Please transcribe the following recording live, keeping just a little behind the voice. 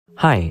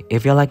Hi,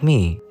 if you're like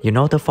me, you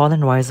know The Fall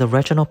and Rise of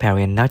Reginald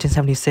Perrin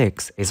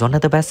 1976 is one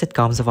of the best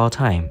sitcoms of all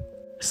time.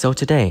 So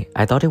today,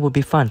 I thought it would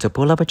be fun to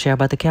pull up a chair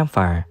by the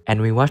campfire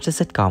and rewatch the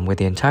sitcom with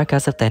the entire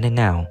cast of then and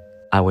now.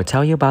 I will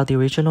tell you about the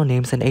original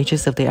names and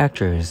ages of the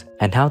actors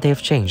and how they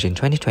have changed in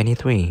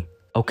 2023.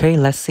 Okay,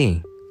 let's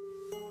see.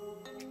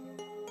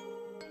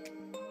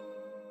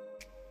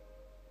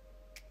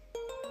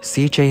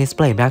 CJ is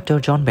played by actor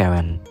John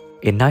Barron.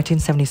 In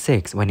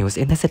 1976, when he was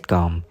in the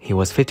sitcom, he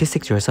was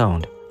 56 years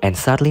old, and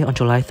sadly on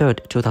July 3,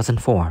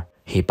 2004,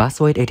 he passed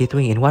away at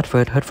 83 in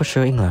Watford,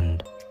 Hertfordshire,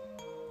 England.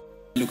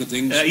 Look at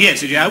things.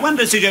 Yes, CJ. I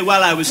wonder, CJ,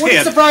 while I was Would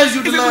here... it surprise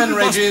you to learn,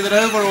 Reggie, that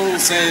overall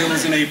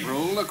sales in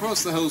April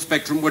across the whole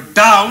spectrum were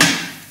down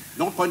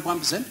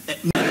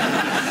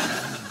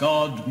 0.1%?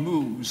 God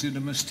moves in a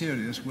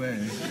mysterious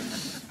way.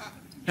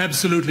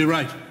 Absolutely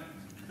right.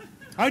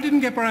 I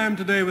didn't get where I am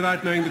today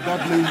without knowing that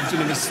God moves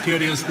in a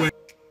mysterious way.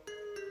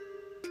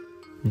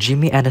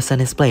 Jimmy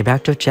Anderson is played by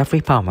actor Jeffrey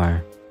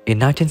Palmer. In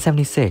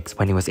 1976,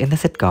 when he was in the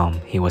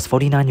sitcom, he was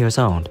 49 years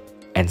old,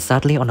 and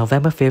sadly on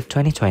November 5,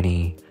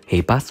 2020,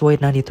 he passed away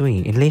at 93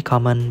 in Lee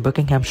Common,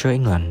 Buckinghamshire,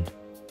 England.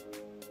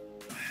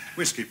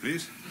 Whiskey,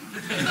 please.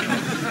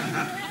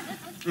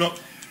 Look,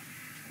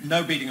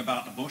 no beating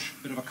about the bush.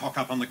 Bit of a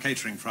cock-up on the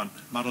catering front.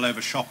 Muddle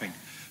over shopping.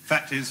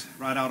 Fact is,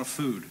 right out of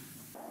food.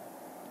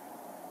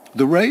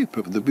 The rape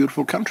of the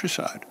beautiful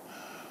countryside.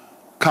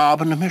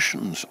 Carbon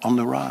emissions on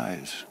the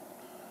rise.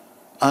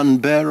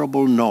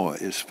 Unbearable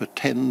noise for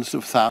tens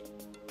of thousands.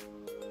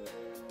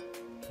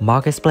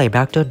 Mark is played by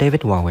actor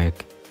David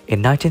Warwick.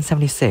 In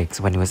 1976,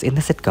 when he was in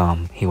the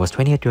sitcom, he was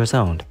 28 years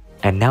old,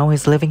 and now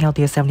he's living out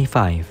the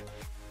 75.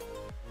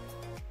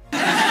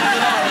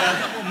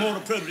 More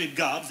appropriate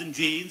garbs than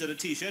jeans and a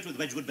t-shirt with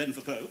Wedgwood Ben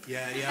for Pope.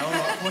 Yeah, all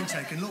right, point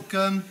taken. Look,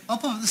 I'll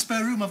pop up the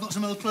spare room. I've got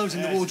some other clothes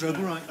in the wardrobe,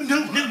 all right?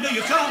 No,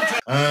 you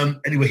can't.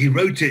 Anyway, he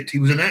wrote it. He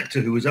was an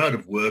actor who was out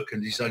of work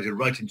and decided to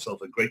write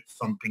himself a great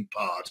thumping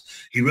part.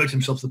 He wrote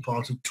himself the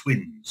part of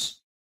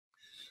twins.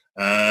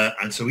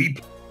 And so he...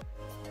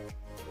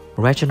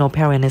 Reginald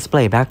Perrin is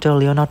played by actor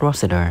Leonard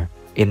Rossiter.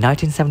 In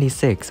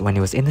 1976, when he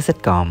was in the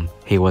sitcom,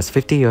 he was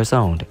 50 years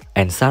old,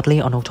 and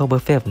sadly on October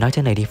 5,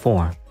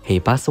 1984, he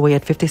passed away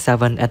at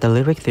 57 at the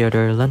Lyric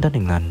Theatre, London,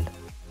 England.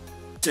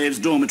 Saves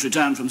dormitory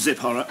town from zip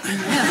horror.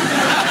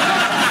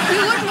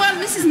 You wouldn't want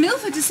Mrs.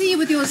 Milford to see you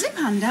with your zip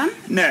undone?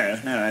 No,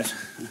 I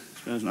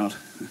suppose not.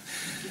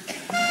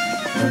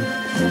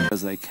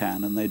 As they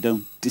can, and they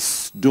don't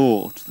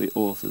distort the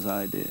author's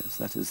ideas.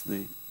 That is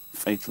the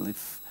fatal,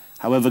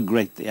 however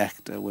great the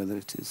actor, whether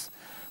it is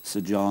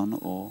Sir John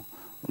or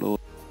Lord.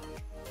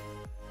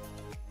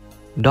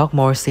 Doc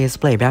Morrissey is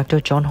played by actor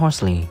John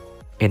Horsley.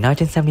 In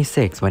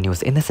 1976, when he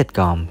was in the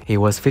sitcom, he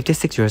was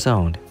 56 years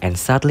old, and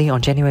sadly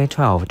on January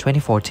 12,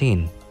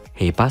 2014,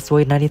 he passed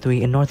away at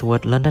 93 in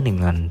Northwood, London,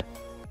 England.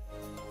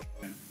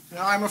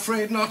 I'm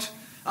afraid not.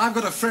 I've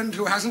got a friend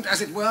who hasn't,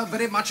 as it were,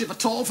 very much if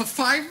at all for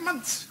 5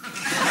 months.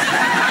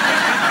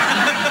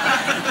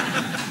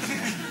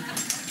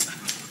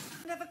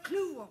 Never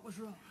clue what was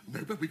wrong.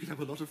 No, but we could have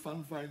a lot of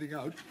fun finding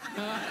out.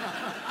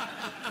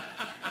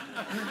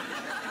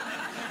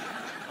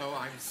 Oh,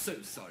 I'm so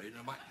sorry.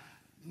 No, my...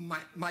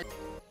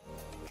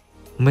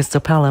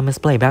 Mr. Pelham is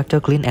played by actor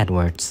Clint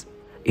Edwards.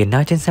 In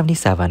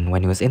 1977,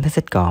 when he was in the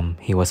sitcom,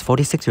 he was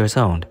 46 years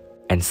old,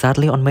 and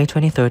sadly on May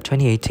 23,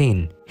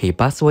 2018, he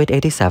passed away at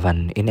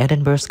 87 in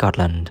Edinburgh,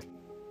 Scotland.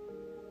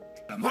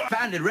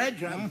 Found it,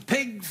 Reg.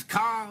 Pigs,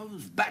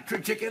 calves, battery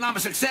chicken. I'm a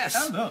success.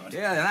 Oh, Lord.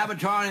 Yeah, an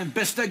avatar in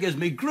Bicester gives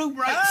me group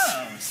rates.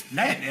 Oh,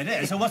 splendid,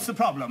 it is. So what's the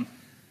problem?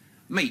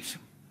 Meat.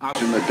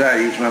 In the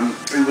days when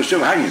we were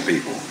still hanging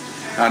people,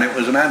 and it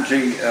was an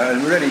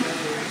really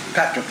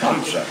Patrick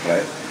Hunt's that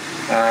play.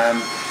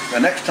 The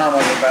next time I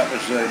went back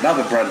was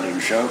another Brandon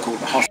show called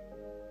The Hospital.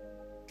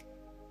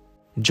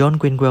 Joan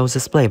Quinn-Groves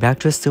is played by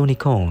actress Sue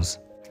Nichols.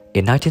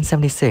 In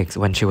 1976,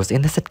 when she was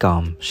in the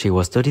sitcom, she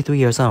was 33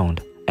 years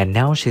old, and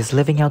now she's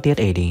living out the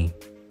at 80.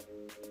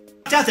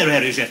 Out there,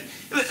 Harry,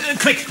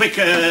 quick,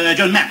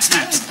 John, maps.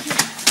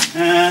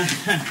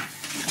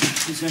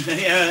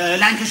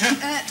 Lancashire?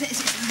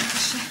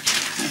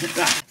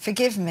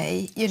 Forgive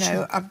me, you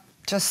know, I've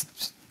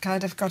just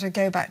kind of got to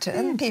go back to it,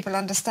 and people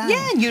understand.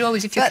 Yeah, and you're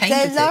always, if you're but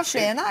they're lovely,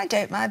 and I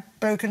don't mind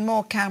broken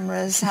more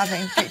cameras,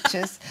 having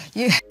pictures.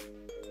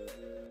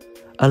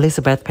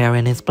 Elizabeth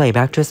Perrin is played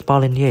by actress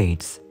Pauline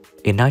Yates.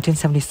 In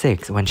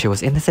 1976, when she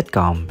was in the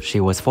sitcom, she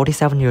was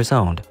 47 years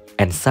old,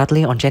 and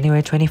sadly on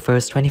January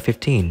 21,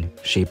 2015,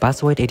 she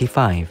passed away at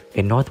 85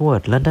 in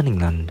Northwood, London,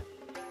 England.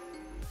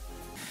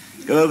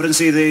 Go over and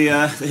see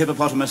the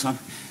hippopotamus. I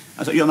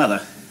thought your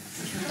mother.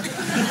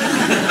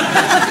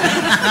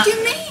 What do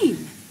you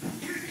mean?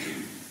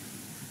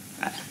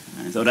 I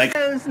thought I...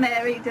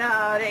 Rosemary,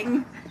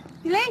 darling.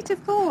 You're late,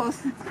 of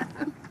course.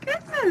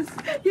 Goodness,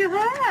 your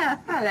hair.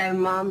 Hello,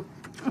 Mum.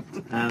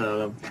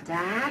 Hello.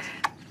 Dad?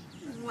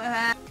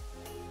 Well...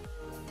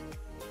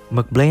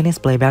 McBlain is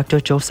played by actor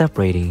Joseph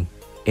Brady.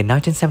 In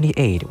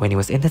 1978, when he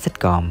was in the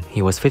sitcom,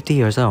 he was 50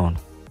 years old,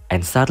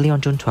 and sadly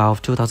on June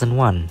 12,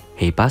 2001,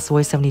 he passed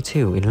away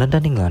 72 in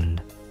London,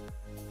 England.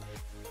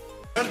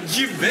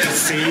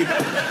 Diversi.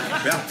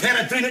 Wel,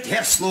 peregrine het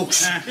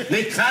herslooks.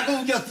 Nee,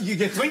 kagel,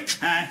 je drink.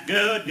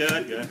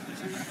 Good.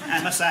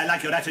 I must say, I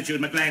like your attitude,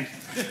 McLean.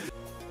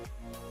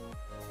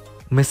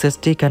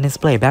 Mrs. Deacon is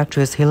played by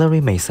actress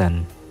Hilary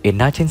Mason. In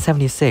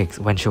 1976,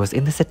 when she was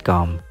in the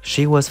sitcom,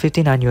 she was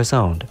 59 years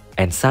old,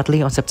 and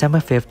sadly on September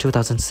 5,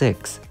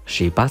 2006,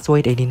 she passed away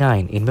at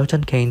 89 in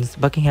Milton Keynes,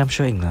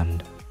 Buckinghamshire,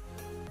 England.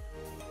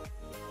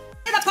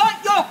 To the point,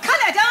 you're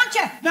coloured, aren't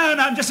you? No,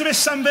 I'm just a bit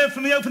sunburned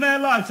from the open-air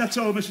life, that's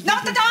all, Mrs.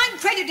 Not that I'm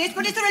prejudiced,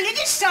 but it's the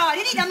religious side,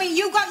 isn't it? I mean,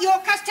 you got your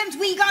customs,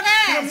 we got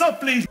ours. I'm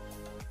not pleased.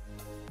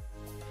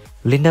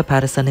 Linda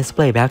Patterson is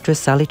played by actress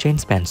Sally Jane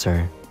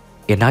Spencer.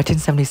 In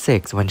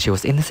 1976, when she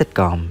was in the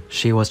sitcom,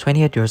 she was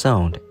 28 years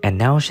old, and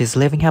now she's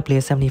living happily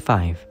at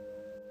 75.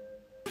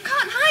 You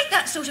can't hide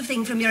that sort of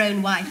thing from your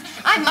own wife.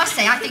 I must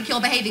say, I think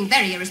you're behaving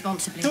very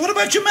irresponsibly. So what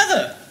about your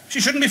mother? She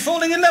shouldn't be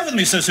falling in love with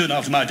me so soon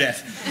after my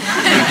death.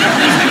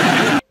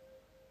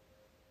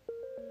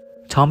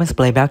 Tom is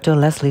played by actor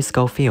Leslie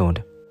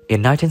Schofield.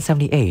 In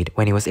 1978,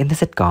 when he was in the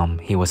sitcom,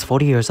 he was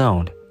 40 years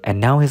old,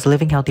 and now he's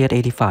living healthy at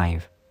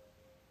 85.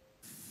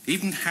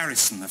 Even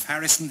Harrison of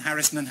Harrison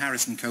and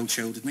Harrison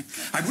cold-shouldered me.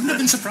 I wouldn't have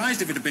been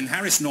surprised if it had been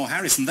Harrison or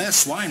Harrison. They're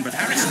swine, but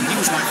Harrison, he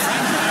was my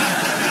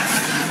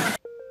friend.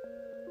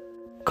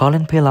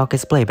 Colin Pillock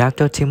is played by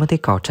actor Timothy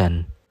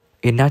Carton.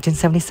 In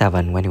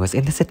 1977, when he was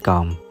in the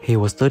sitcom, he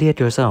was 38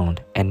 years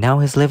old, and now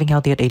he's living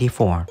healthy at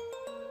 84.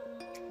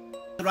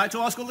 The right to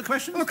ask all the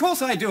questions? Of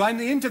course I do. I'm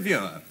the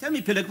interviewer. Tell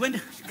me, Pillock,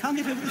 when... Can't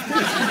get over this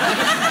point.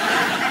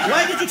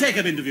 Why did you take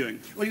up interviewing?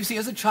 Well, you see,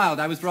 as a child,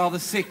 I was rather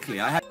sickly.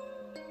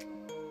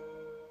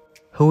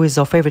 Who is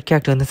your favorite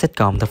character in the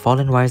sitcom The Fall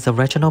and Rise of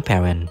Reginald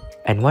Perrin?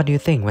 And what do you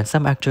think when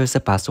some actors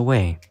have passed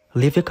away?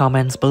 Leave your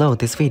comments below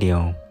this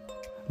video.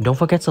 Don't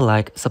forget to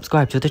like,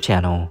 subscribe to the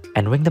channel,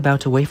 and ring the bell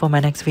to wait for my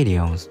next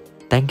videos.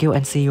 Thank you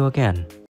and see you again.